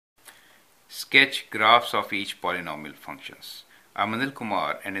Sketch graphs of each polynomial functions. I'm Anil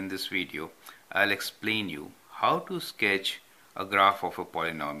Kumar, and in this video I'll explain you how to sketch a graph of a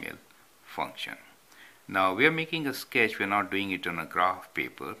polynomial function. Now we are making a sketch, we're not doing it on a graph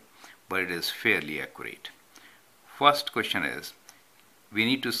paper, but it is fairly accurate. First question is, we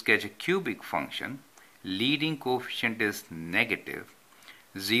need to sketch a cubic function. Leading coefficient is negative,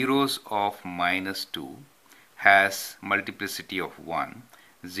 zeros of -2 has multiplicity of 1,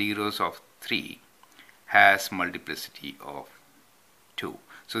 zeros of 3 has multiplicity of 2.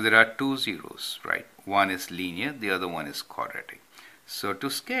 So there are two zeros, right? One is linear, the other one is quadratic. So to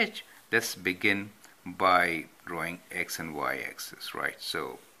sketch, let's begin by drawing x and y axis, right?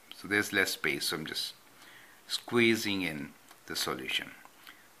 So there's less space, so I'm just squeezing in the solution.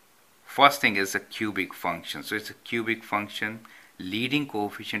 First thing is a cubic function. So it's a cubic function. Leading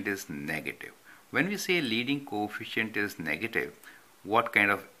coefficient is negative. When we say leading coefficient is negative, what kind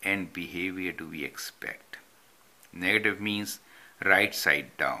of end behavior do we expect? Negative means right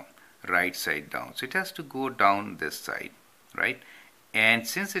side down, right side down. So it has to go down this side, right? And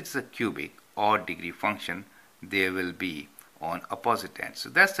since it's a cubic odd degree function, there will be on opposite end. So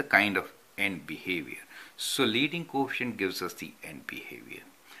that's the kind of end behavior. So leading coefficient gives us the end behavior.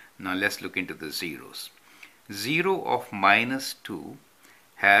 Now let's look into the zeros. 0 of -2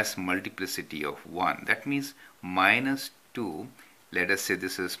 has multiplicity of 1. That means -2, let us say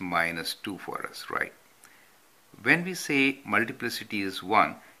this is -2 for us, right? When we say multiplicity is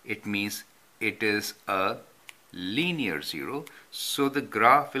 1, it means it is a linear zero, so the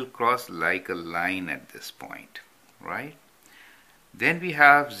graph will cross like a line at this point, right? Then we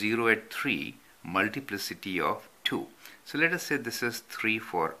have 0 at 3, multiplicity of 2. So let us say this is 3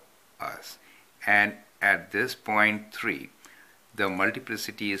 for us, and at this point 3, the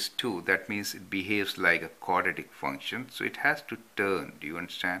multiplicity is 2. That means it behaves like a quadratic function, so it has to turn. Do you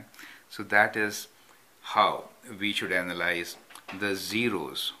understand? So that is how we should analyze the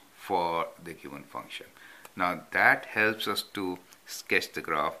zeros for the given function. Now that helps us to sketch the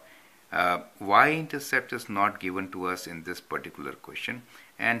graph. Y-intercept is not given to us in this particular question,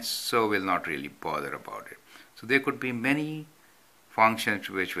 and so we'll not really bother about it. So there could be many functions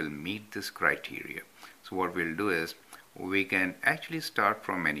which will meet this criteria. So what we'll do is, we can actually start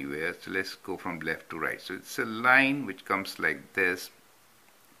from anywhere. So let's go from left to right. So it's a line which comes like this,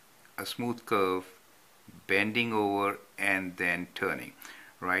 a smooth curve, bending over and then turning,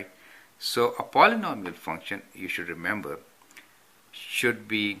 right? So a polynomial function, you should remember, should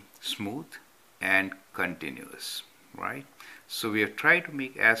be smooth and continuous, right? So we have tried to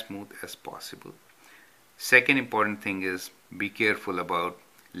make as smooth as possible. Second important thing is be careful about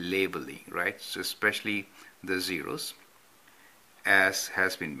labeling, right? So especially the zeros, as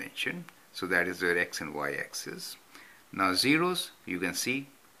has been mentioned. So that is where x and y axis. Now zeros, you can see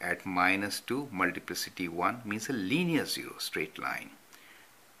at -2, multiplicity 1 means a linear zero, straight line.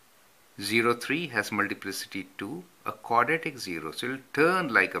 0, 3 has multiplicity 2, a quadratic zero, so it will turn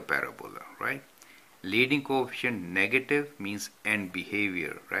like a parabola, right? Leading coefficient negative means end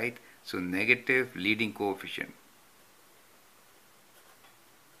behavior, right? So negative leading coefficient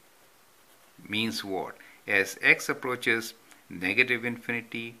means what? As x approaches negative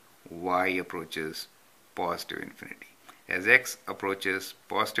infinity, y approaches positive infinity. As x approaches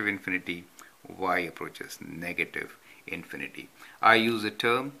positive infinity, y approaches negative infinity. I use the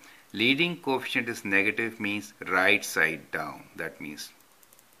term leading coefficient is negative means right side down. That means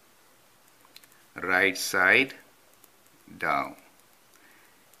right side down.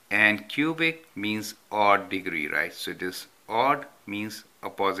 And cubic means odd degree, right? So it is odd means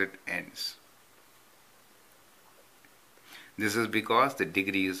opposite ends. This is because the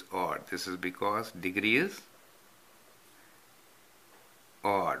degree is odd. This is because degree is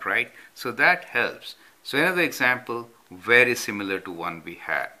odd, right? So that helps. So another example very similar to one we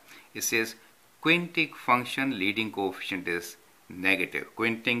had. It says quintic function leading coefficient is negative.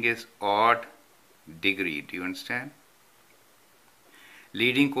 Quintic is odd degree. Do you understand?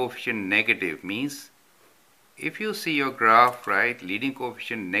 Leading coefficient negative means, if you see your graph, right, leading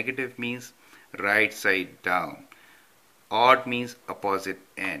coefficient negative means right side down. Odd means opposite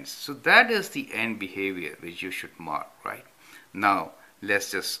ends. So that is the end behavior which you should mark, right? Now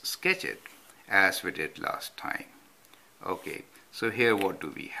let's just sketch it as we did last time. Okay, so here what do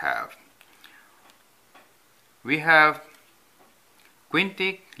we have? We have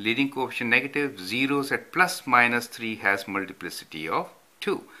quintic, leading coefficient negative, zeros at ±3 has multiplicity of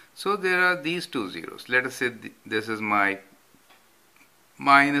 2. So there are these two zeros. Let us say this is my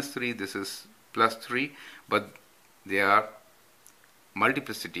 -3, this is +3, but they are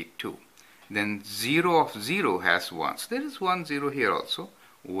multiplicity 2. Then 0 of 0 has 1. So there is 1 0 here also.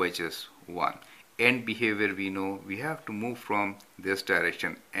 which is 1. End behavior, we know we have to move from this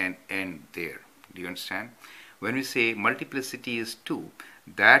direction and end there. Do you understand? When we say multiplicity is 2,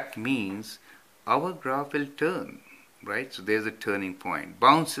 that means our graph will turn, right? So there's a turning point.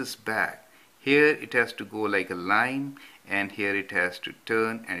 Bounces back. Here it has to go like a line, and here it has to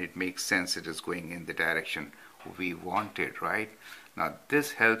turn, and it makes sense it is going in the direction we wanted, right? Now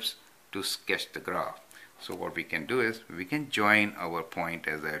this helps to sketch the graph. So what we can do is we can join our point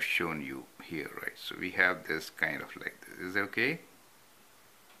as I have shown you here, right? So we have this kind of like this. Is that okay?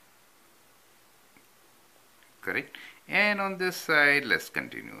 Correct. And on this side, let's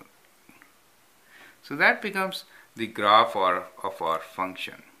continue. So that becomes the graph of our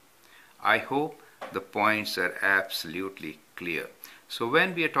function. I hope the points are absolutely clear. So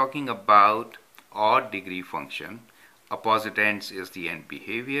when we are talking about odd degree function, opposite ends is the end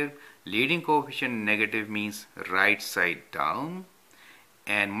behavior. Leading coefficient negative means right side down,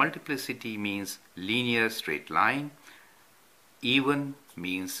 and multiplicity means linear straight line. Even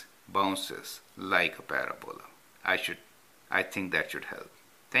means bounces like a parabola. I think that should help.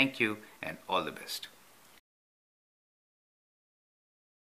 Thank you and all the best.